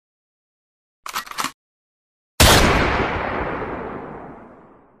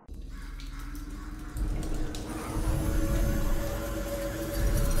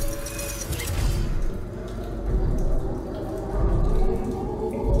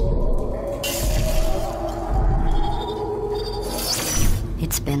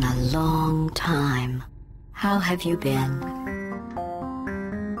been a long time. How have you been?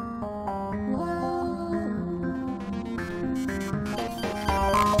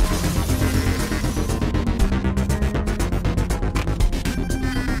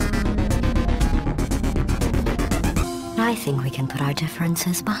 I think we can put our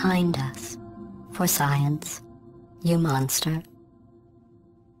differences behind us. For science. You monster.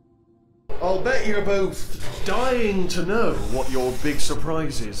 I'll bet you're both dying to know what your big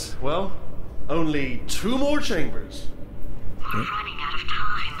surprise is. Well, only 2 more chambers. We're running out of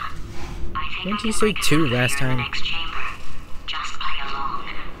time. I think Didn't you say 2 last time? next chamber. Just play along.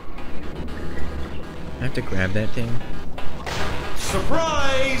 I have to grab that thing.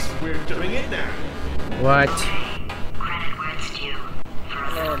 Surprise! We're doing it now. What? Credit where it's due. For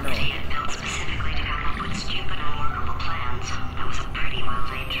a celebrity and built specifically to come up with stupid unworkable plans. That was a pretty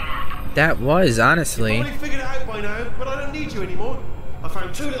well-laid trap. That was, honestly. You've probably figured it out by now, but I don't need you anymore. I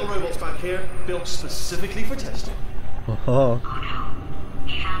found 2 little robots back here, built specifically for testing. Oh. Oh no.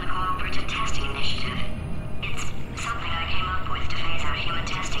 He found a cooperative testing initiative. It's something I came up with to phase out human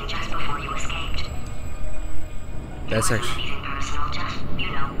testing just before you escaped. That's It wasn't actually... anything personal, just, you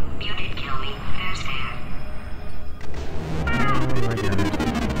know, you did kill me. Fair's fair. Oh my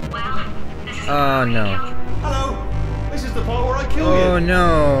god. Well, this is Oh no. Hello! This is the part where I kill you. Oh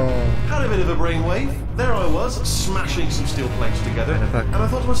no. Had a bit of a brainwave. There I was, smashing some steel plates together. What the fuck? And I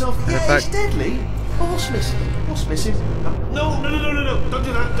thought to myself, the yeah, fuck? it's deadly. Oh, what's missing? What's missing? No. Don't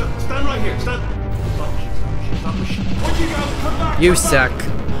do that. Stand right here. Stand. Where'd you go? Come back. You come suck. back.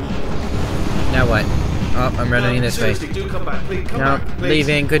 Now what? Oh, I'm running No, this way. seriously, do come back. Please, come No, back, please.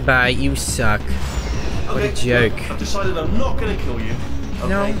 leaving. Goodbye. You suck. What a Okay, joke. I've decided I'm not going to kill you. Okay?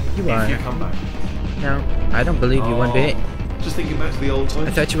 No, you If are. you come back. No, I don't believe you one bit. Just thinking back to the old times.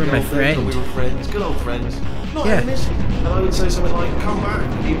 I thought you were The my old days friend. when we were friends, good old friends. Not Yeah. enemies. And I would say something like, come back.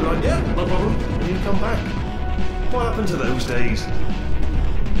 And you'd be like, yeah, no problem. And you'd come back. What happened to those days?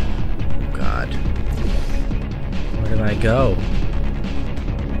 God. Where do I go?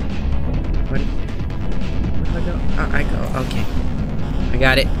 Where do I go? Oh, I go. Okay. I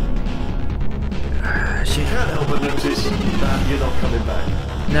got it. Ah, shit. Can't help but notice that you're not coming back.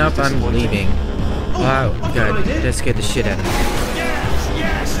 Nope, It's I'm disappointing. leaving. Oh, Wow, I've got an God, idea. that scared the shit out of me.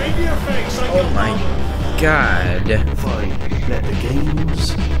 Yes, in your face. I Oh got my one. God. Fine, let the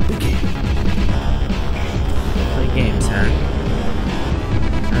games begin. Play games, huh?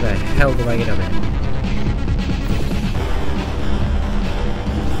 How the hell do I get over here?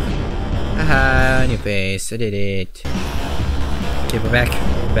 Haha, on your face. I did it. Okay, we're back.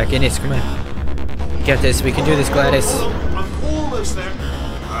 Back in this. Come on. Get this. We can do this, Gladys. Hold on, I'm almost there.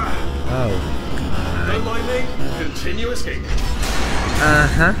 Oh. Don't mind me. Continue escaping.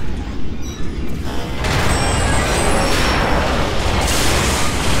 Uh-huh.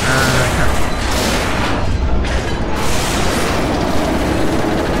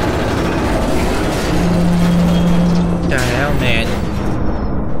 The hell, man?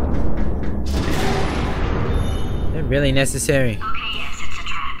 They're really necessary. Okay, yes, it's a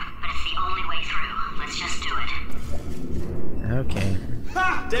trap, but it's the only way through. Let's just do it. Okay.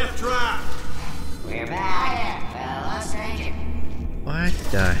 Ha! Death trap! We're back, fellas. Thank you. What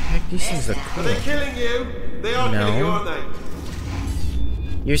the heck? These things look Are cool. they killing you? They are No. killing you, aren't they?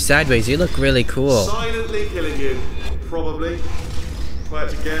 You're sideways. You look really cool. Silently killing you. Probably. If I had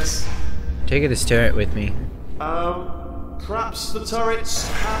to guess. Take this turret with me. Perhaps the turrets.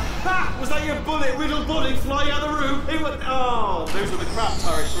 Ha! Was that your bullet-riddled body flying out of the room? It was. Oh, those were the crap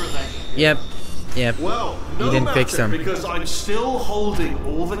turrets, weren't they? Yep. Yep. Well, no You didn't matter, fix them. because I'm still holding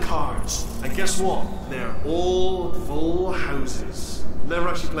all the cards. And guess what? They're all full houses. Never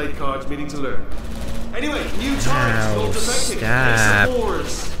actually played cards, meaning to learn. Anyway, new turrets, Ow, gold defective. stop.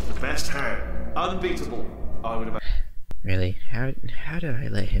 Fours, best hand, unbeatable. I would imagine. Really? How did I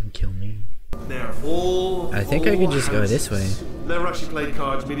let him kill me? They're all. I think I full could just go this way. houses. Never actually played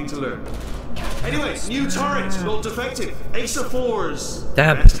cards, meaning to learn. Anyway, new turret, gold defective. Ace of fours,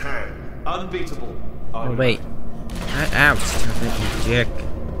 Damn. best hand, unbeatable. I Oh, would wait. Ow, stop it, you dick.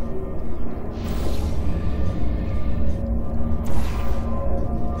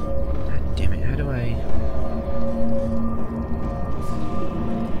 God damn it, how do I...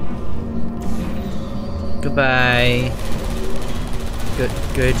 Goodbye.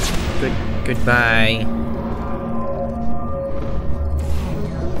 Goodbye.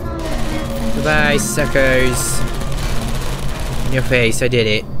 Goodbye, suckers. In your face, I did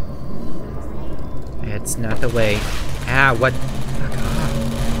it. That's not the way. Ah, what? Fuck off.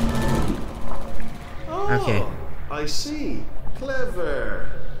 Oh, Okay. I see. Clever.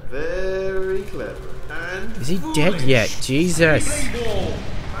 Very clever. And Is he dead yet? foolish. Jesus. Blade wall.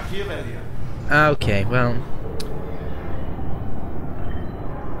 Machiavellian. Okay, well,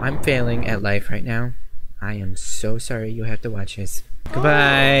 I'm failing at life right now. I am so sorry you have to watch this.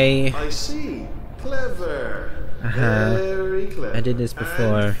 Goodbye. I see. Clever. Uh-huh. Very clever. I did this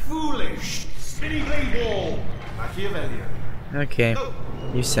before. And foolish. Spinning blade wall. Machiavellian. Okay,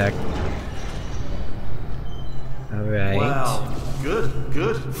 you suck. Alright. Wow. Good,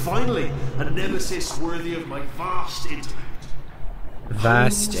 good. Finally, a nemesis worthy of my vast intellect.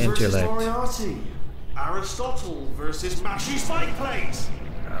 Vast Holmes versus intellect. Moriarty. Aristotle versus Mashy Spike Plate.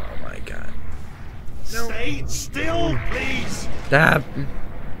 Oh my god. Stay still, please. Stop!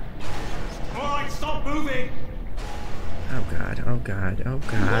 Alright, stop moving. Oh god, oh god, oh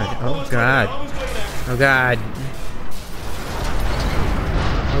god, oh god. Oh god.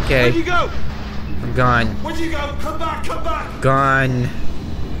 Okay, Where'd you go? I'm gone. Where'd you go? Come back, come back. Gone.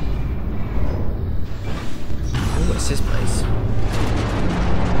 Oh, what's this place?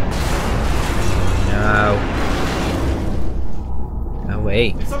 No. Oh,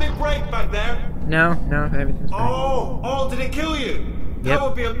 wait. Did something break back there? No, no, everything's fine. Oh, did it kill you? Yep. That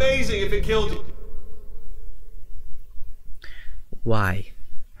would be amazing if it killed you. Why?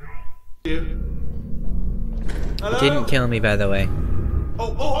 Hello? It didn't kill me, by the way.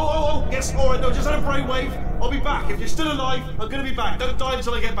 Oh, yes, alright, no, just had a brainwave. I'll be back. If you're still alive, I'm gonna be back. Don't die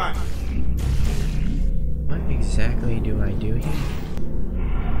until I get back. What exactly do I do here?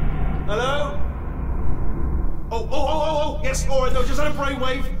 Hello? Oh, yes, alright, no, just had a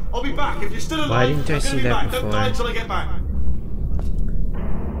brainwave. I'll be back. If you're still alive, Why didn't I I'm see gonna be that back. Don't before? die until I get back.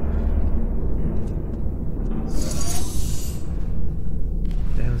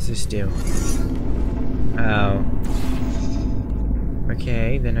 What the hell does this do? Oh.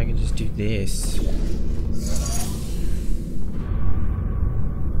 Okay, then I can just do this.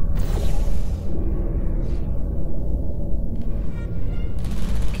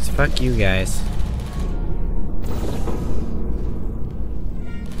 Cause fuck you guys.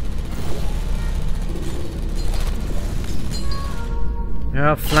 They're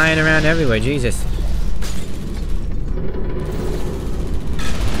all flying around everywhere, Jesus.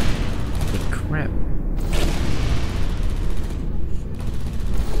 Holy crap.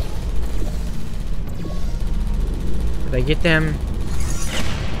 Did I get them?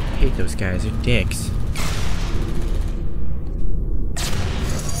 I hate those guys, they're dicks.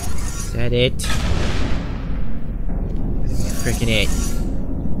 Is that it? That's freaking it.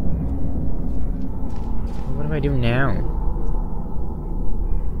 What do I do now?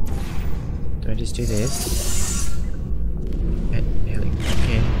 Do I just do this?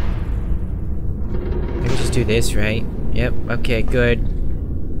 Okay. I can just do this, right? Yep, okay, good.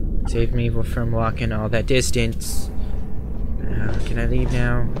 Saved me from walking all that distance. Can I leave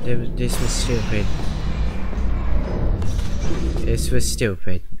now? This was stupid. This was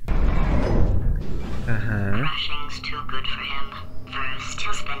stupid. Uh-huh. Crashing's too good for him. First,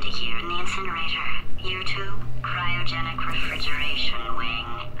 he'll spend a year in the incinerator. Year 2, cryogenic refrigeration wing.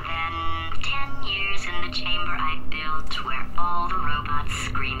 Then, 10 years in the chamber I built where all the robots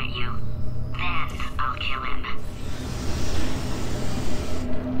scream at you. Then, I'll kill him.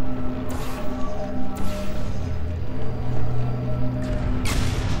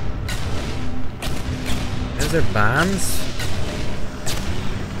 Those are bombs?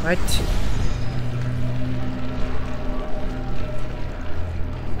 What?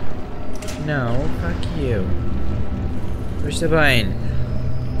 No, fuck you. Push the button.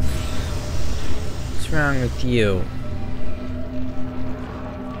 What's wrong with you?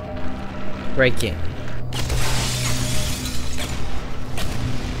 Break it.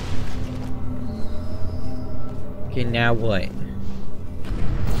 Okay, now what?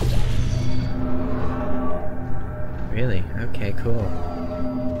 Really? Okay, cool.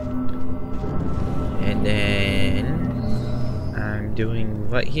 And then I'm doing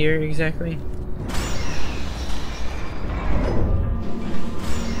what here exactly?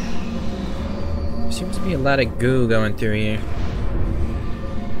 There seems to be a lot of goo going through here.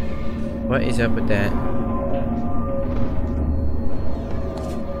 What is up with that?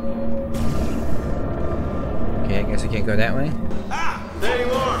 Okay, I guess I can't go that way. Ah, there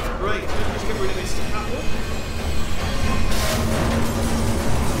you are. Right, just get rid of this apple.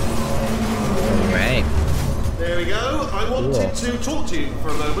 Alright. There we go. I wanted to talk to you for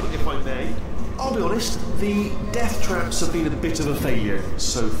a moment, if I may. I'll be honest, the death traps have been a bit of a failure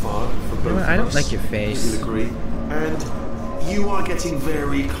so far for both of us. I don't like your face. You'll agree. And you are getting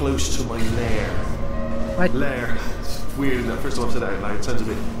very close to my lair. What? Lair. It's weird, isn't it? First time I've said that out loud. It sounds a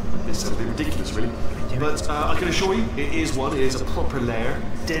bit ridiculous, really. damn it. But I can assure you, it is one. It is a proper lair.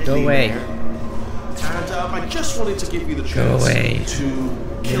 Deadly Go away. lair. And I just wanted to give you the Go chance away. to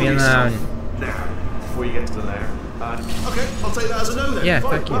kill Leave me yourself alone. now before you get to the lair. Okay, I'll take that as a no then. Yeah,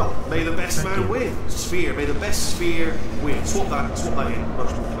 Fine. fuck you. Well, may the best Fuck man you. win. Sphere. May the best sphere win. Swap that in.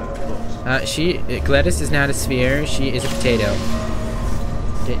 Much more clever. Gladys is not a sphere. She is a potato.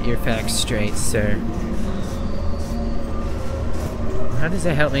 Get your facts straight, sir. How does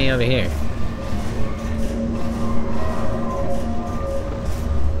that help me over here?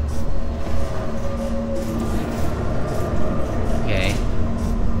 Okay.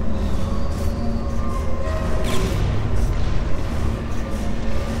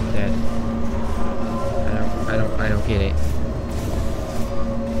 That. I don't get it.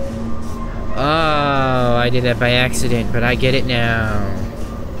 Oh, I did that by accident, but I get it now.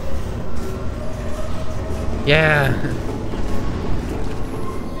 Yeah.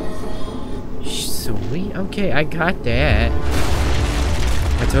 Sweet. Okay, I got that.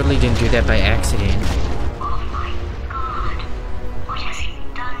 I totally didn't do that by accident. Oh my god. What has he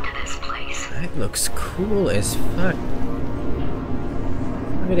done to this place? That looks cool as fuck.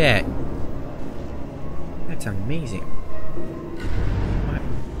 Look at that. That's amazing. What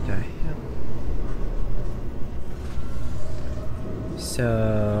the hell?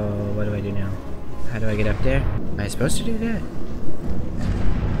 So, what do I do now? How do I get up there? Am I supposed to do that?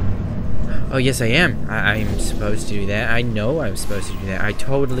 Oh, yes, I am. I'm supposed to do that. I know I'm supposed to do that. I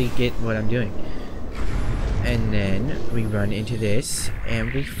totally get what I'm doing. And then we run into this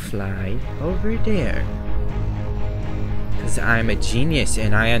and we fly over there. Because I'm a genius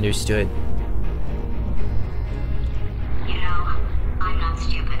and I understood. You know, I'm not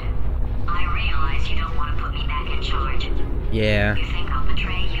stupid. I realize you don't want to put me back in charge. Yeah. You think I'll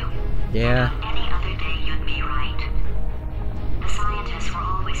betray you? Yeah. Any other day you'd be right. The scientists were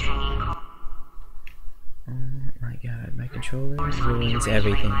always hanging cold. Oh my god, my controller Want me to ruins regulate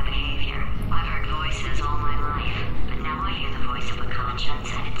everything. my behavior. I've heard voices all my life, but now I hear the voice of a conscience,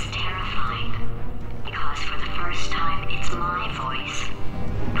 and it's terrifying. Because for the first time, it's my voice.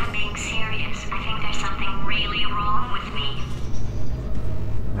 I'm being serious. I think there's something really wrong with me.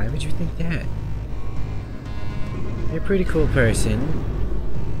 Why would you think that? You're a pretty cool person.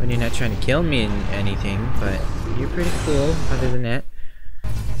 When you're not trying to kill me in anything, but you're pretty cool other than that.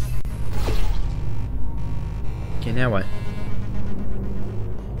 Okay, now what?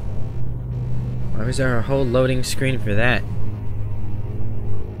 Why was there a whole loading screen for that?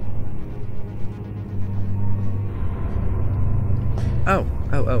 Oh.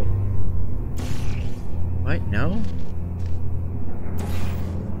 What? No?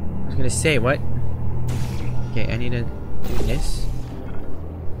 I was gonna say, what? Okay, I need to do this.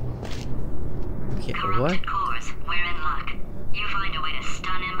 Okay, what? Corrupted cores, we're in luck. You find a way to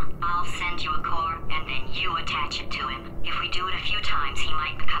stun him, I'll send you a core, and then you attach it to him. If we do it a few times, he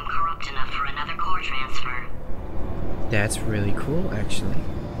might become corrupt enough for another core transfer. That's really cool, actually.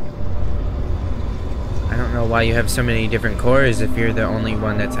 I don't know why you have so many different cores if you're the only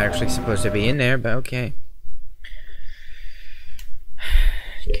one that's actually supposed to be in there, but okay.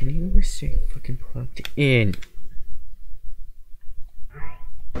 Can you stay fucking plugged in?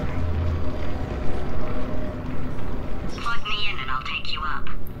 Plug me in and I'll take you up.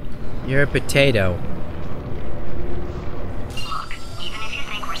 You're a potato. Look, even if you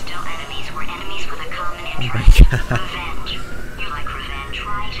think we're still enemies, we're enemies with a common Oh my interest. god. Revenge. You like revenge,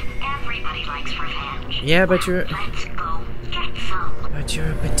 right? Everybody likes revenge. Yeah, but you're... Let's go get some. But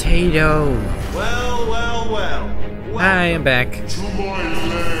you're a potato. Well. Hi, I'm back. To my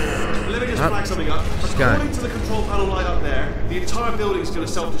lair. Let me just flag something up. gone. According to the control panel light up there, the entire building is going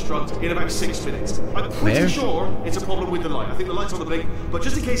to self-destruct in about 6 minutes. I'm pretty Where? sure it's a problem with the light. I think the light's on the blink, but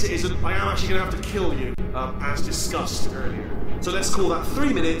just in case it isn't, I am actually going to have to kill you, as discussed earlier. So let's call that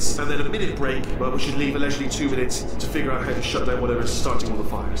 3 minutes and then a minute break, but we should leave allegedly 2 minutes to figure out how to shut down whatever's starting all the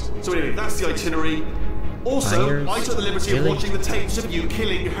fires. So anyway, that's the itinerary. Also, Fires? I took the liberty Really? of watching the tapes of you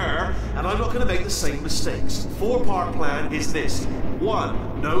killing her, and I'm not going to make the same mistakes. 4-part plan is this.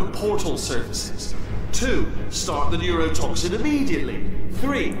 1. No portal surfaces. 2. Start the neurotoxin immediately.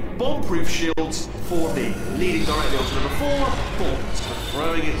 3. Bomb-proof shields for me. Leading directly on to number 4. Bombs for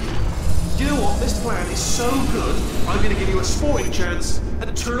throwing it. Do you know what? This plan is so good, I'm going to give you a sporting chance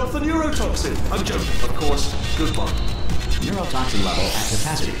and turn off the neurotoxin. I'm joking, of course. Goodbye. Neurotoxin level at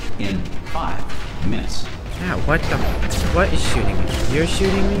capacity in 5 minutes. Ah, what the... What is shooting me? You're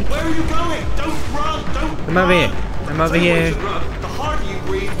shooting me? Where are you going? Don't run! Don't Come run! over here. I'm over Tell you when here. you should run. The harder you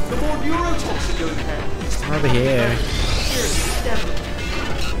breathe, the more neurotoxin you'll inhale. I'm over here.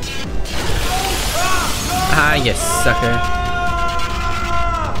 Ah, you sucker.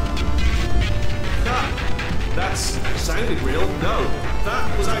 That sounded real. No,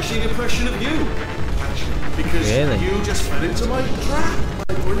 that was actually an impression of you. actually, because Really? you just fell into my trap.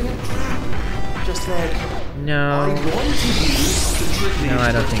 My brilliant trap. Just then. No. I wanted you to trick me. No,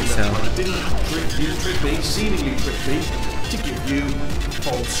 I don't think so. I didn't trick me, seemingly trick me, to give you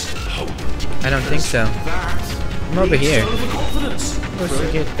false hope. I don't think so. That I'm over leads here. to overconfidence. Supposed to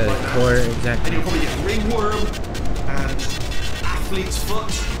get the core And exactly. you'll probably get ringworm and athlete's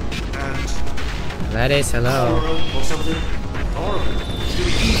foot and Gladys, hello. coral or something. Horrible. It's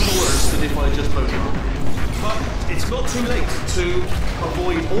going to be even worse than if I just broke it up. But it's not too late to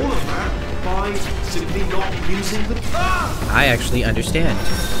avoid all of that by simply not using the... I actually understand.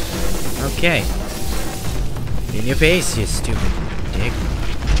 Okay. In your face, you stupid dick.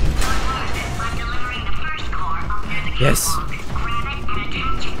 I'm delivering the first core up near the Yes. catwalk. Grab it and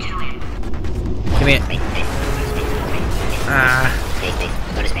attach it to him. Come here. Ah. Space.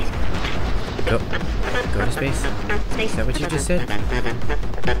 Go to space. Go to space? Is that what you just said?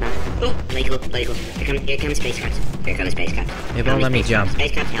 Oh, play cool. Here comes space caps. Here comes space caps. It won't let me jump.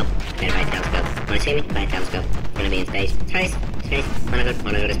 Space caps, help. Better buy a telescope. Wanna see me? Buy a telescope. Gonna be in space. Space. Wanna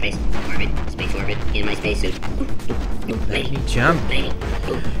go to space. Space orbit. In my spacesuit. Let me jump. Lady.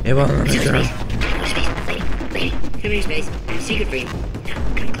 It won't let me Go to jump. space. Lady. Come here, space. I have a secret for you. Now,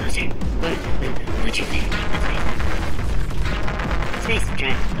 come closer. What's your favorite? Space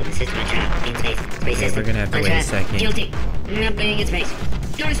trap. Open system on trap. In space. Space system. we're gonna have to on wait a trap. second. Guilty. I'm not being in space.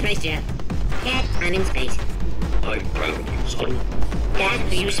 Go to space, Dad. Dad, I'm in space. I'm proud of you, son. Dad,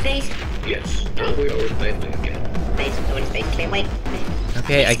 are you in space? Yes, now we are battling again. Space. Go to space. Can't wait.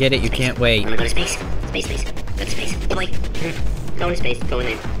 Okay, I get it. You can't wait. Wanna go to space? Space. Go to space. Boy. Go to space. Going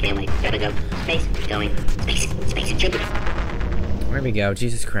in. Can't wait. Gotta go. Space. Going. Space. Jupiter. There we go.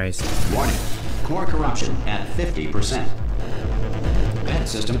 Jesus Christ. Warning. Core corruption at 50%. Vent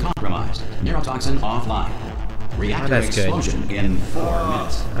system compromised. Neurotoxin offline. Reactor that's good. explosion in 4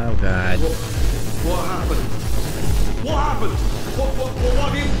 minutes. Oh God. What happened? What happened? What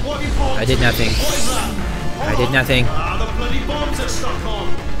have you pulled? I did nothing. What is that? I did nothing. The bloody bombs are stuck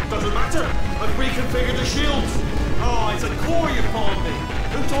on. Doesn't matter. I've reconfigured the shield. Oh, it's a core you pawned me.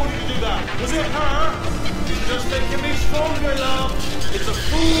 Who told you to do that? Was it her? She's just making me stronger, love. It's a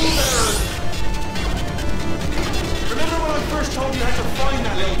fool's errand. Remember when I first told you how to find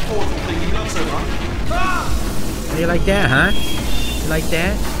that little portal thing you love so much? Ah! You like that, huh? You like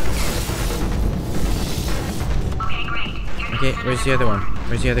that? Okay, great. You're Okay, where's the other one?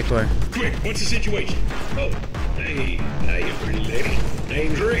 Where's the other core? Quick, what's the situation? Oh, hey, how you pretty lady?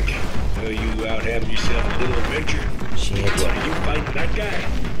 Name's Rick. You out having yourself a little adventure? Shit. What, are you fighting that guy?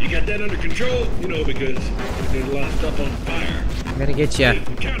 You got that under control? You know, because there's a lot of stuff on fire. I'm gonna get ya. Hey,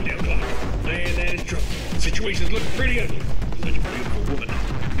 countdown clock. Man, that is trouble. Situation's looking pretty ugly. Such a beautiful woman.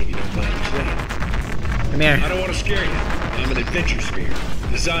 If you don't mind me saying. Come here. I don't want to scare you. I'm an adventure sphere,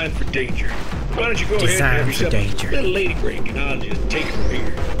 designed for danger. Why don't you go ahead and Designed have for yourself danger. a little lady break, and I'll just take it from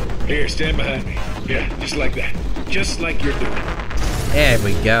here. Here, stand behind me. Yeah, just like that. Just like you're doing. There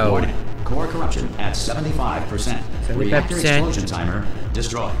we go. Warning. Core corruption at 75%. 75%. Reactor explosion timer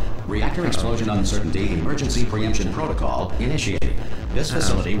destroyed. Reactor explosion uncertainty emergency preemption protocol initiated. This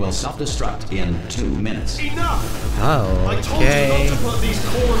facility will self-destruct in 2 minutes. Enough! Oh, I told you okay. not to put these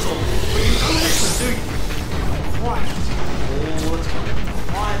cores on, but you don't listen, do you? Quiet. All the time.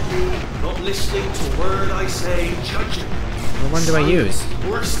 Quietly, not listening to a word I say, judging. What one do I use?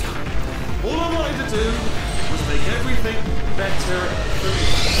 Worst kind. All I wanted to do was make everything better for me.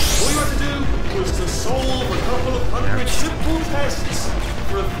 All you had to do was to solve a couple of hundred simple tests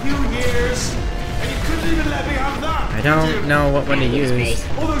for a few years, and you couldn't even let me have that. I don't know what one to use.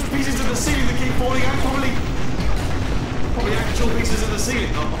 All those pieces in the ceiling that keep falling out, probably actual pieces in the ceiling.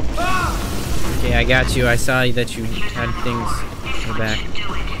 Ah! Okay, I got you. I saw that you had things in the back.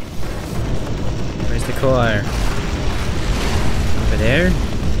 Where's the core? Over there? How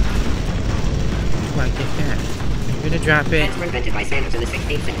do I get that? I'm gonna drop it. Plants were invented by sailors in the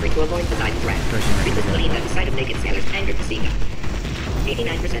 16th century to avoid design threats. Of course you're not It was gonna believed that the sight of naked sailors angered the sea god.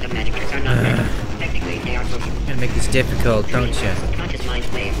 89% of magic tricks are not magic. Technically, they are social. You're gonna make this difficult, don't you? Subconscious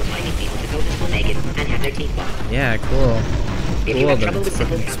mind's way of reminding people to go to school naked and have their teeth blocked. Yeah, cool. If you Cool, have but trouble it's with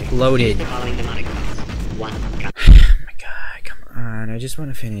simple fucking counting, exploded. use the following demonic thoughts. 1. Count. Oh my god, come on. I just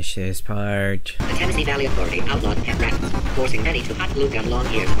want to finish this part. The Tennessee Valley Authority outlawed pet rabbits, forcing many to hot glue gun long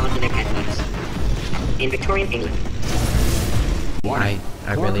ears onto their pet bugs. In Victorian England, Warning.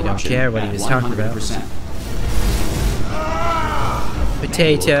 I Core really don't corruption care what he at was talking about. 100%.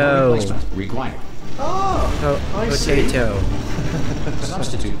 Potato. Replacement required. Oh, potato.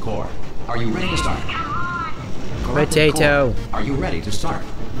 Substitute core. Are you ready to start? Corrupted Potato. core. Are you ready to start?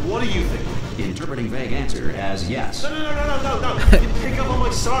 What do you think? Interpreting vague answer as yes. No. You pick up on my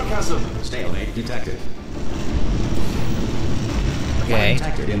was sarcasm. Stalemate detected. Okay.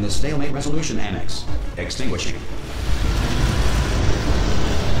 Detected in the stalemate resolution annex. Extinguishing.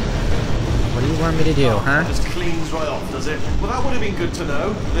 What do you want me to do, huh? Just cleans right off, does it? Well, that would have been good to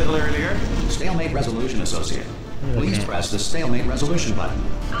know a little earlier. Stalemate resolution associate. Looking Please at- press the stalemate resolution button.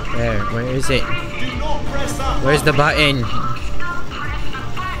 Where is it? Do not press that Where's the button. button?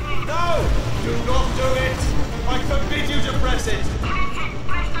 No! Do not do it! I forbid you to press it!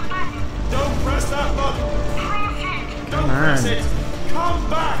 Don't press that button! Don't press on. it! Come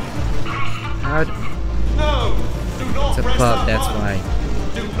back! How? No! Do not It's a press pub, that that's button!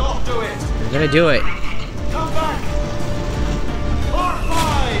 why. Do not do it! We're gonna do it. Come back! Part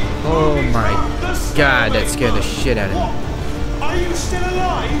 5! Oh Moving my from the God, that stalemate scared the mode. shit out of me. What? Are you still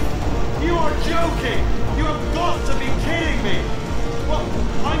alive? You are joking! You have got to be kidding me! Well,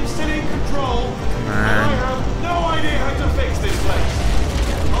 I'm still in control. Come And I on. have no idea how to fix this place.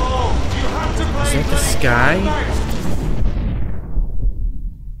 Oh, you have to play Is that the Blake sky? first.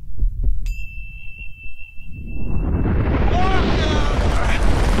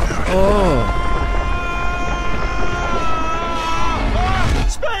 Oh,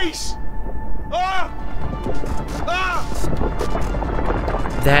 Space!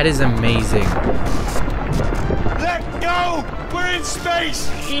 that is amazing. Let go! We're in space!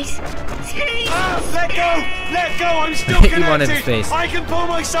 Space. Let go! Let go! I'm still He connected! wanted space. I can pull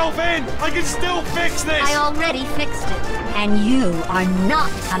myself in! I can still fix this! I already fixed it, and you are not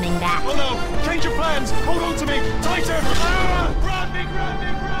coming back. Oh no! Change your plans! Hold on to me! Tighter! Grab me! Grab me!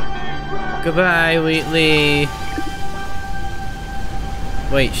 Grab me! Grab me! Goodbye, Wheatley.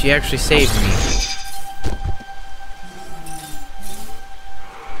 Wait, she actually saved me.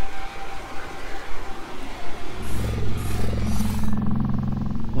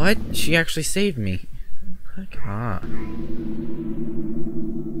 What? She actually saved me. Fuck off.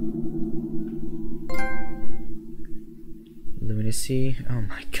 Lunacy. Oh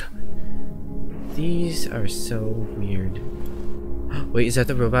my god. These are so weird. Wait, is that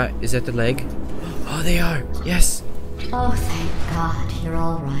the robot? Is that the leg? Oh, they are! Yes! Oh, thank God, you're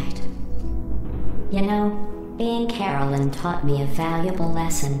all right. You know, being Carolyn taught me a valuable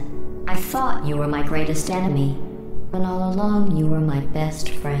lesson. I thought you were my greatest enemy, when all along you were my best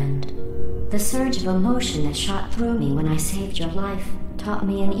friend. The surge of emotion that shot through me when I saved your life taught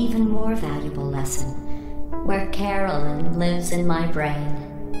me an even more valuable lesson, where Carolyn lives in my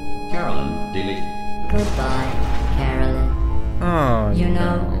brain. Carolyn, delete. Goodbye, Carolyn. Oh, You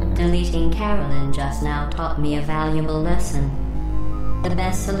know, deleting Carolyn just now taught me a valuable lesson. The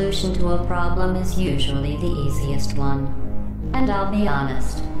best solution to a problem is usually the easiest one. And I'll be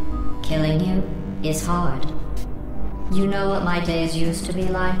honest, killing you is hard. You know what my days used to be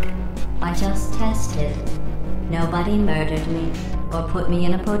like? I just tested. Nobody murdered me, or put me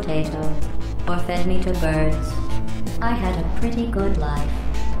in a potato, or fed me to birds. I had a pretty good life.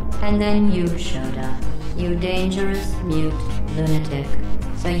 And then you showed up. You dangerous, mute lunatic.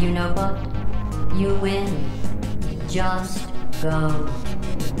 So you know what? You win. Just go.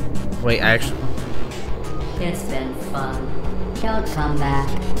 wait, I actually... It's been fun. Don't come back.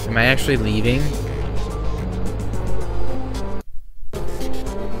 Am I actually leaving?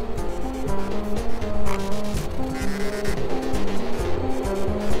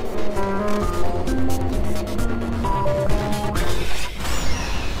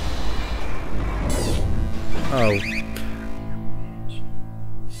 Oh.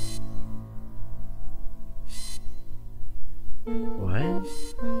 What?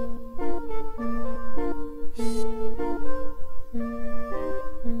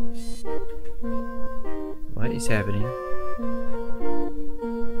 What is happening?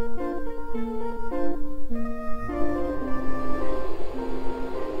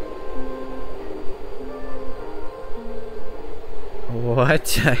 What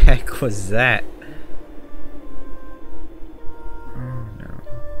the heck was that? Oh no.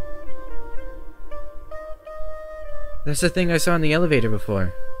 That's the thing I saw in the elevator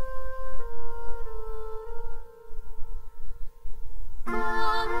before.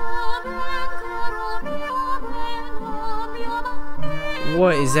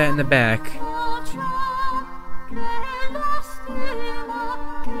 What is that in the back?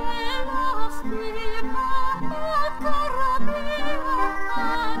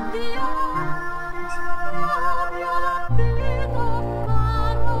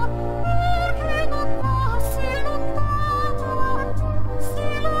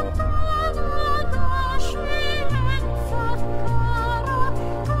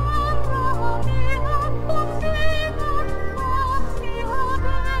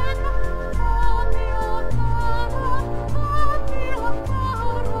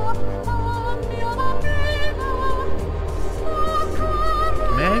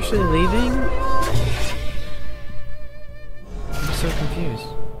 actually leaving? I'm so confused.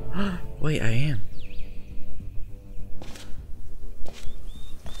 Wait, I am.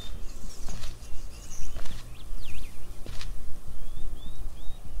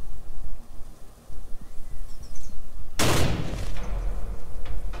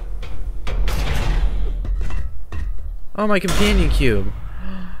 Oh, my companion cube.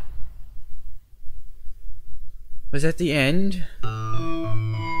 Was that the end? Oh,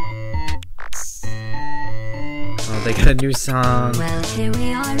 they got a new song. Well, here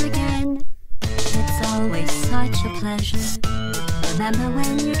we are again. It's always such a pleasure. Remember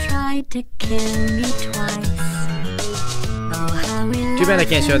when you tried to kill me twice? Oh, how we Too bad I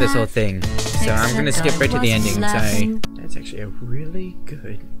can't show this whole laughed, thing. So I'm gonna skip right to the ending. Sorry. laughing. That's actually a really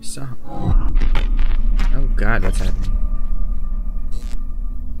good song. Oh god, what's happening?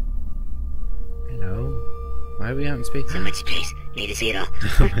 Hello? Why are we out in space? So much space. Need to see it all.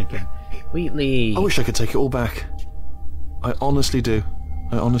 Oh my god. Wheatley! I wish I could take it all back. I honestly do.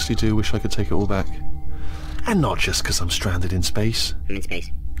 I honestly do wish I could take it all back. And not just because I'm stranded in space. I'm in space.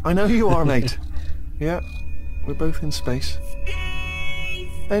 I know you are, mate. Yeah, we're both in space.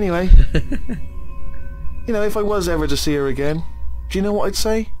 Anyway, you know, if I was ever to see her again, do you know what I'd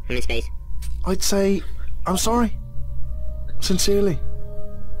say? I'm in space. I'd say, I'm sorry. Sincerely.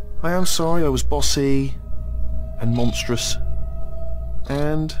 I am sorry I was bossy and monstrous.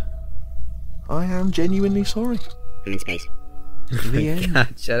 And I am genuinely sorry. I'm in space. The end.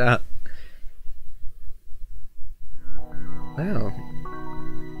 God, shut up. Wow.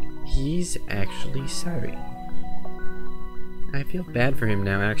 He's actually sorry. I feel bad for him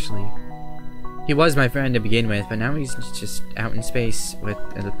now, actually. He was my friend to begin with, but now he's just out in space with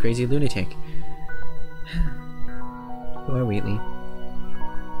a crazy lunatic. Poor Wheatley.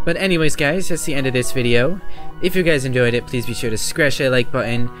 But anyways, guys, that's the end of this video. If you guys enjoyed it, please be sure to scratch that like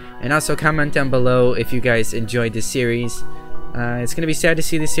button, and also comment down below if you guys enjoyed this series. It's gonna be sad to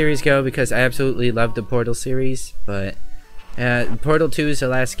see this series go because I absolutely love the Portal series, but Portal 2 is the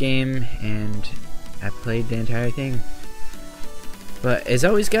last game, and I played the entire thing. But as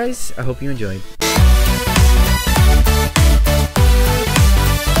always, guys, I hope you enjoyed.